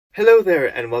Hello there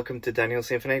and welcome to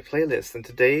Daniel's Infinite Playlist, and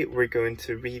today we're going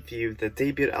to review the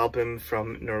debut album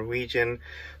from Norwegian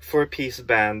four-piece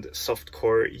band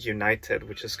Softcore United,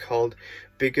 which is called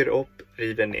Bygger upp,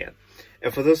 river ned.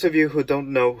 And for those of you who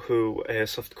don't know who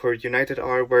Softcore United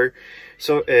are,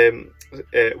 Softcore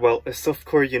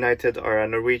United are a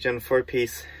Norwegian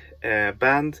four-piece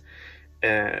band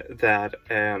that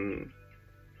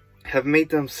have made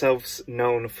themselves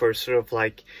known for sort of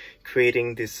like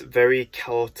creating this very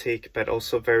chaotic but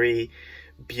also very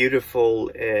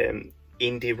beautiful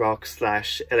indie rock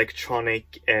slash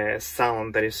electronic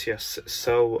sound that is just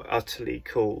so utterly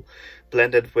cool,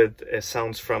 blended with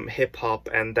sounds from hip-hop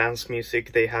and dance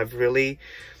music. They have really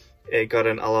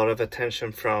gotten a lot of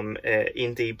attention from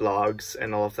indie blogs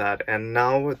and all of that, and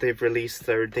now they've released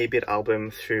their debut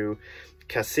album through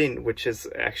Casin, which is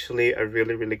actually a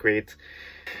really great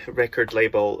record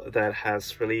label that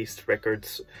has released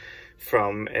records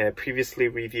from previously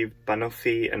reviewed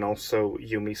Banoffee and also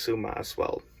Yumi Suma as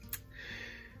well.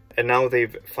 And now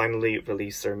they've finally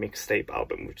released their mixtape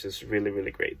album, which is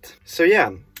really great. So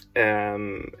yeah,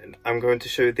 I'm going to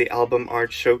show you the album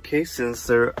art showcase since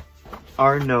there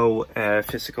are no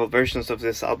physical versions of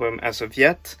this album as of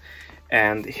yet.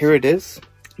 And here it is.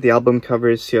 The album cover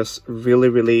is just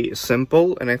really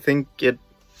simple, and I think it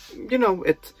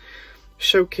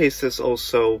showcases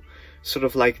also sort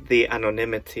of like the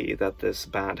anonymity that this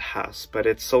band has, but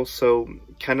it's also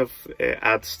kind of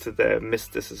adds to the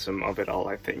mysticism of it all,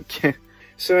 I think.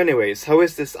 So anyways, how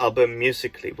is this album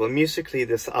musically? Well, musically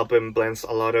this album blends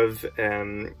a lot of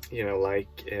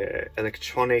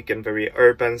electronic and very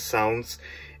urban sounds.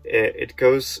 It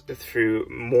goes through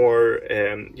more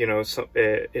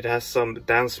it has some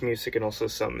dance music and also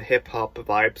some hip-hop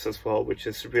vibes as well, which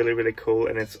is really cool,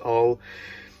 and it's all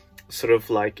sort of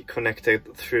like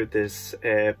connected through this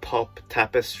pop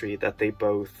tapestry that they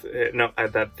both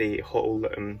that the whole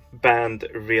band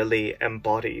really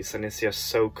embodies, and it's just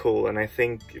so cool. And I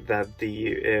think that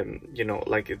the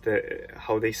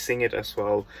how they sing it as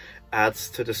well adds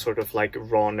to the sort of like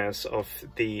rawness of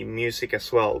the music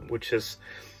as well, which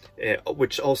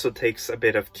also takes a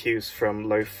bit of cues from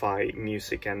lo-fi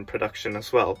music and production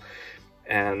as well.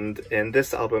 And in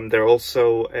this album, they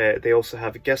also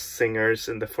have guest singers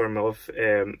in the form of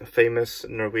famous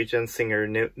Norwegian singer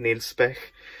Nils Bech,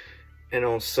 and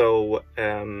also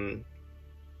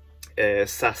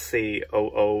Sassy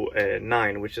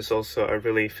 009, which is also a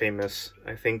really famous,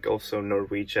 I think, also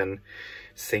Norwegian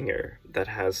singer that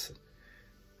has,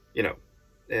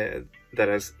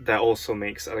 that also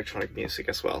makes electronic music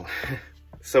as well.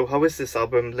 So how is this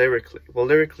album lyrically? Well,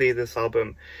 lyrically, this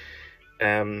album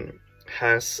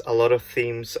has a lot of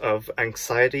themes of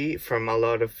anxiety from a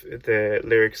lot of the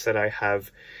lyrics that I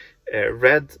have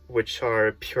read, which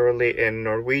are purely in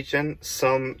Norwegian.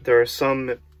 There are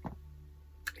some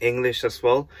English as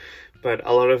well, but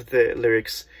a lot of the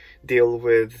lyrics deal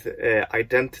with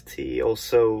identity,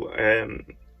 also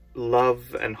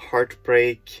love and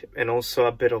heartbreak, and also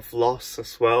a bit of loss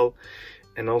as well,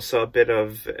 and also a bit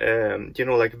of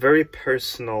very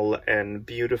personal and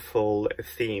beautiful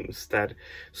themes that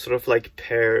sort of like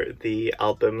pair the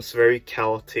album's very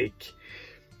chaotic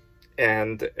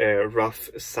and rough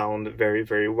sound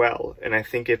very well. And I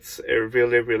think it's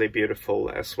really beautiful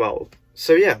as well.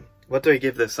 So yeah, what do I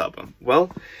give this album?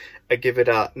 Well, I give it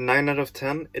a 9 out of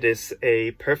 10. It is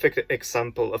a perfect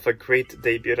example of a great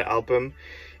debut album.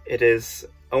 It is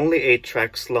only 8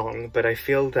 tracks long, but I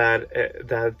feel that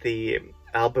the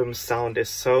album sound is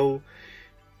so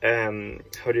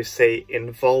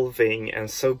involving and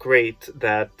so great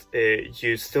that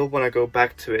you still want to go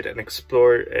back to it and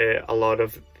explore a lot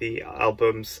of the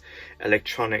album's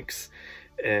electronics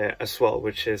as well,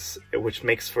 which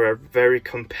makes for a very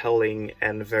compelling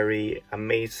and very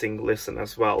amazing listen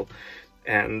as well.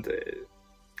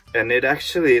 And it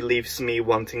actually leaves me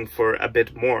wanting for a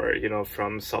bit more,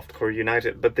 from Softcore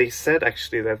United. But they said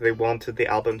actually that they wanted the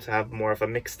album to have more of a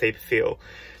mixtape feel,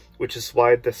 which is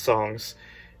why the songs,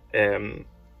 they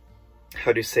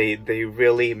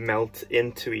really melt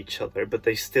into each other, but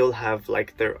they still have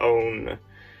like their own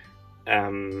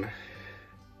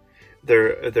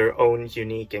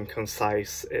unique and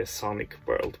concise sonic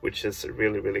world, which is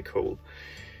really cool.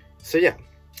 So yeah.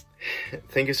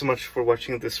 Thank you so much for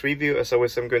watching this review. As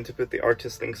always, I'm going to put the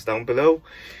artist links down below.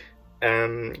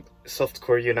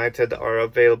 Softcore United are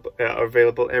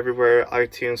available everywhere,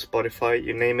 iTunes, Spotify,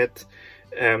 you name it.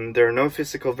 There are no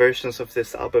physical versions of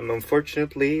this album,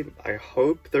 unfortunately. I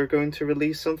hope they're going to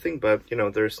release something, but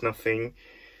there's nothing,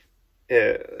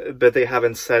 but they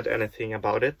haven't said anything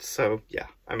about it. So yeah,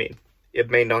 I mean,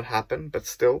 it may not happen, but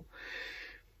still.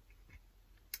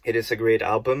 It is a great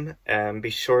album, and be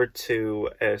sure to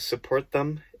support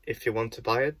them if you want to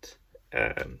buy it.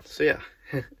 So yeah,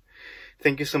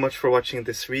 thank you so much for watching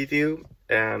this review.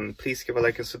 Please give a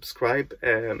like and subscribe.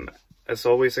 As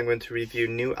always, I'm going to review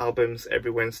new albums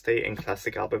every Wednesday and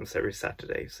classic albums every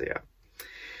Saturday. So yeah,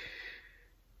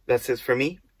 that's it for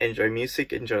me. Enjoy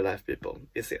music, enjoy life, people.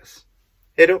 Vi ses.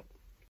 Hej då!